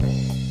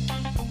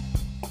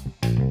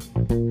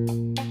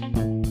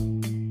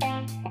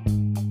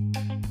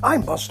I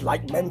must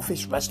like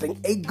Memphis wrestling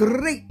a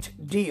great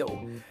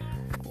deal.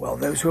 Well,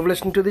 those who have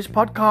listened to this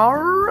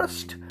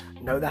podcast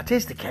know that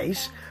is the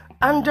case.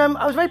 And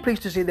I was very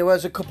pleased to see there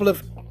was a couple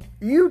of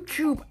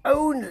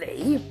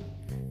YouTube-only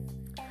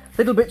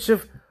little bits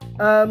of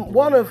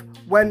one of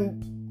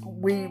when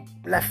we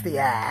left the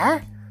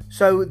air.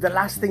 So the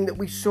last thing that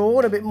we saw,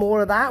 and a bit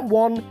more of that,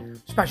 one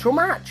special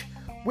match,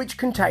 which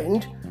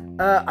contained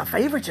a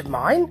favourite of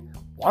mine,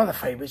 one of the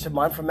favourites of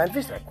mine from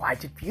Memphis. There are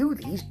quite a few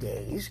these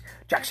days.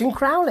 Jackson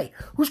Crowley,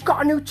 who's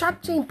got a new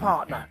tag team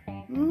partner.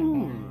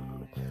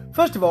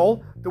 First of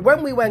all, the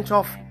when we went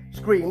off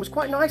screen was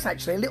quite nice,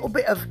 actually. A little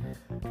bit of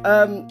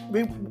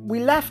we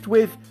left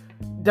with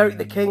Derek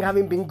the King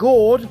having been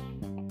gored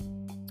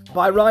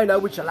by Rhino,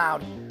 which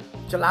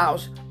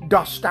allows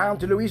dust down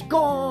to Louis.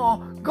 Gore,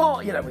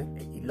 you know,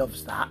 he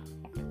loves that.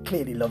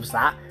 Clearly loves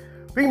that.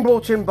 Being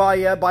brought in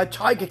by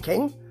Tiger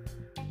King,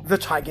 the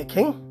Tiger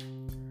King.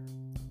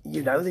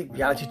 You know, the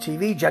reality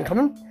TV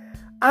gentleman.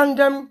 And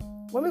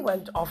when we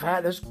went off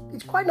air,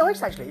 it's quite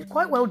nice, actually. It's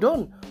quite well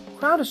done.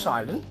 Crowd are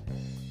silent.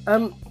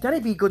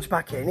 Denny B. Good's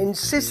back in,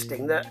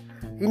 insisting that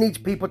he needs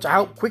people to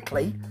help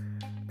quickly.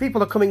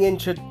 People are coming in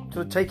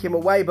to take him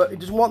away, but he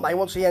doesn't want that. He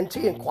wants ENT,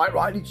 and quite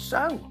rightly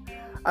so.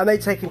 And they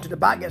take him to the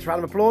back, gets a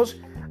round of applause,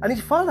 and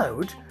he's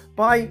followed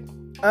by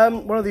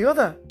one of his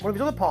other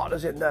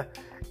partners in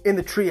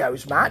the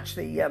trios match,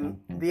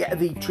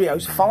 the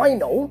trios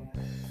final,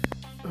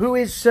 who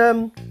is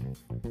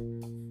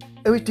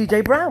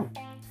DJ Brown.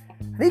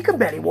 And he can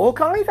barely walk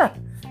either.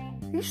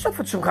 He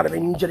suffered some kind of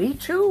injury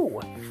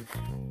too.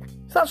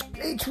 So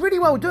it's really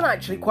well done,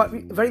 actually.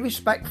 Very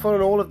respectful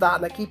and all of that,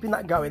 and they're keeping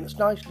that going. That's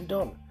nicely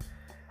done.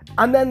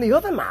 And then the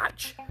other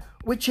match,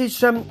 which is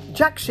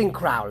Jackson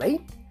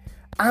Crowley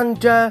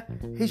and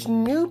his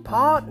new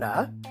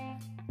partner,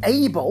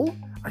 Abel.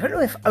 I don't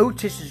know if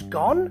Otis has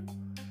gone.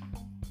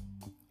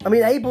 I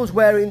mean, Abel's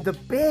wearing the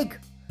big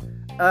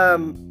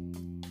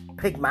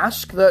pig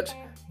mask that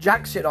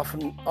Jackson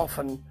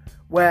often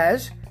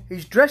wears.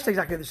 He's dressed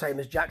exactly the same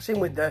as Jackson,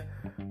 with the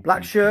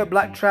black shirt,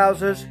 black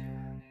trousers,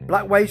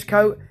 black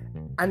waistcoat,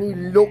 and he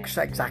looks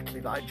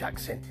exactly like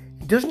Jackson.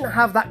 He doesn't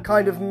have that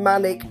kind of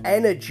manic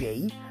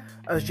energy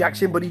as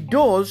Jackson, but he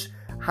does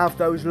have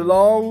those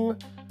long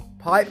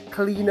pipe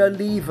cleaner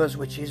levers,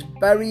 which is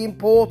very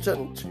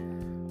important.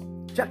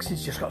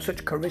 Jackson's just got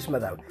such charisma,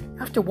 though. You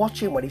have to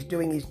watch him when he's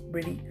doing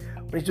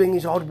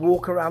his odd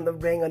walk around the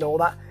ring and all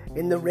that,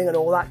 in the ring and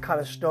all that kind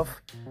of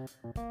stuff.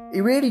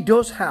 He really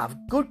does have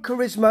good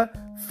charisma,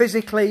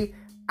 physically,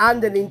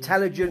 and an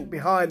intelligent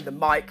behind the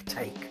mic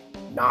take.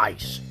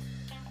 Nice.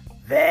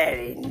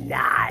 Very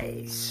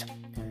nice.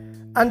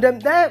 And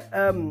they're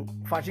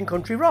fighting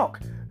Country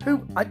Rock,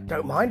 who I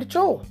don't mind at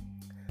all.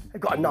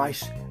 They've got a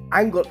nice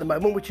angle at the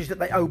moment, which is that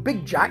they owe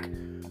Big Jack,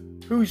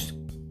 who's,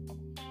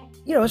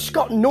 you know, a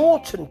Scott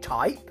Norton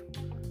type,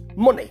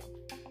 money.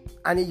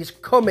 And he's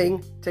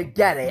coming to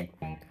get it.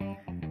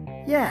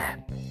 Yeah.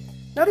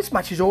 Now, this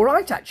match is all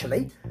right,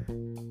 actually.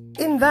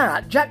 In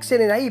that,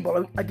 Jackson and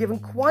Abel are given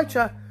quite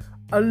a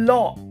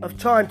lot of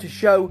time to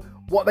show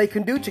what they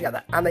can do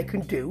together. And they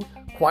can do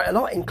quite a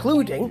lot,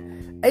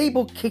 including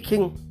Abel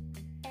kicking,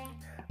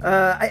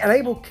 an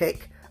Abel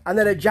kick, and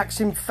then a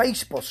Jackson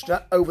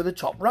facebuster over the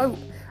top rope.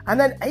 And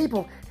then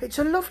Abel, it's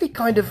a lovely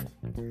kind of,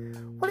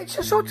 well, it's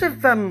a sort of,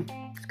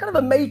 it's kind of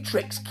a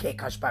Matrix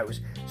kick, I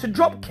suppose. It's a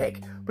drop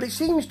kick, but it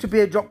seems to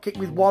be a drop kick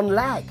with one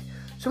leg.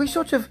 So he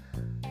sort of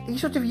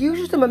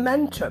uses the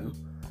momentum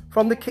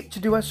from the kick to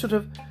do a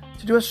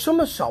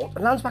somersault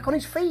and lands back on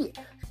his feet.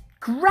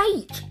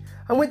 Great!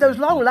 And with those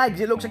long legs,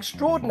 it looks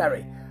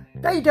extraordinary.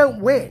 They don't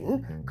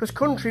win because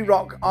Country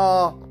Rock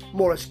are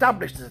more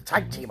established as a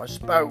tag team, I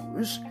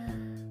suppose.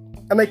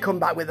 And they come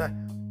back with a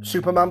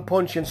Superman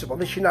punch and some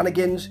other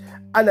shenanigans.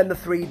 And then the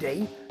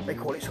 3D. They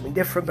call it something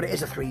different, but it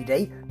is a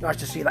 3D. Nice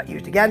to see that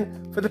used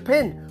again for the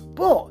pin.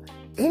 But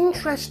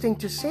interesting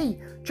to see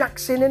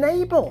Jackson and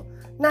Abel.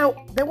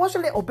 Now, there was a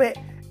little bit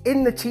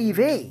in the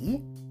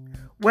TV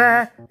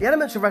where the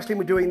Elements of Wrestling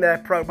were doing their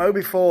promo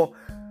before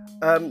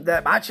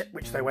their match,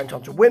 which they went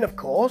on to win, of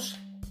course,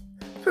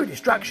 through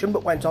distraction,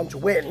 but went on to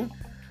win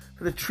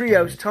for the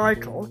trios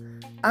title.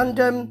 And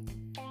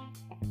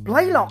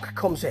Blaylock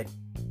comes in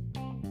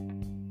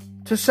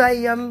to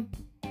say, to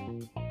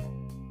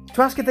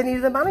ask if they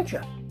needed a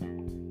manager.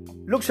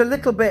 Looks a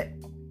little bit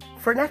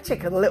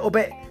frenetic and a little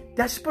bit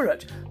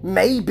desperate.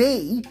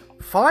 Maybe,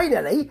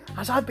 finally,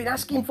 as I've been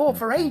asking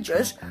for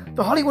ages,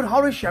 the Hollywood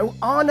Horror Show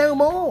are no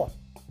more.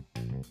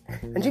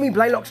 And Jimmy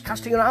Blaylock's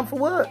casting around for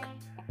work.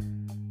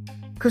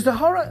 Because the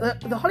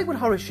Hollywood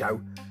Horror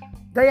Show,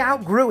 they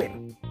outgrew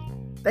him.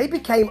 They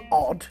became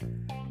odd,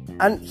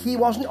 and he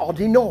wasn't odd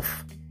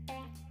enough.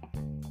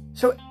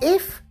 So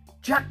if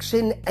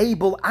Jackson,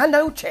 Abel, and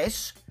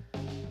Otis,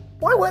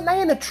 why weren't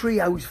they in a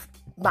trios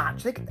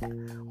match?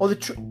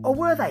 Or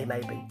were they,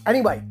 maybe?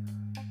 Anyway,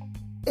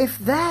 if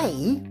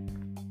they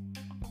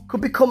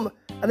could become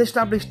an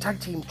established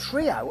tag team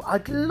trio,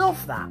 I'd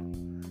love that.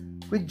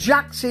 With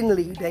Jackson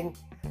leading,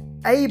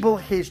 Abel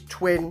his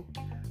twin,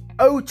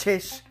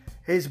 Otis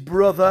his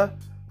brother,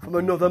 from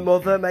another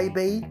mother,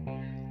 maybe.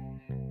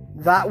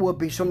 That would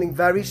be something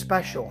very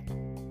special.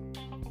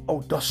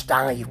 Oh,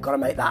 Dostang, you've got to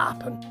make that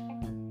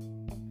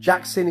happen.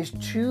 Jackson is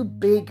too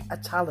big a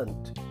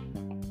talent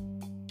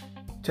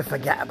to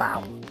forget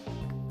about.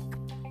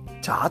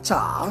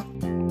 Ta-ta.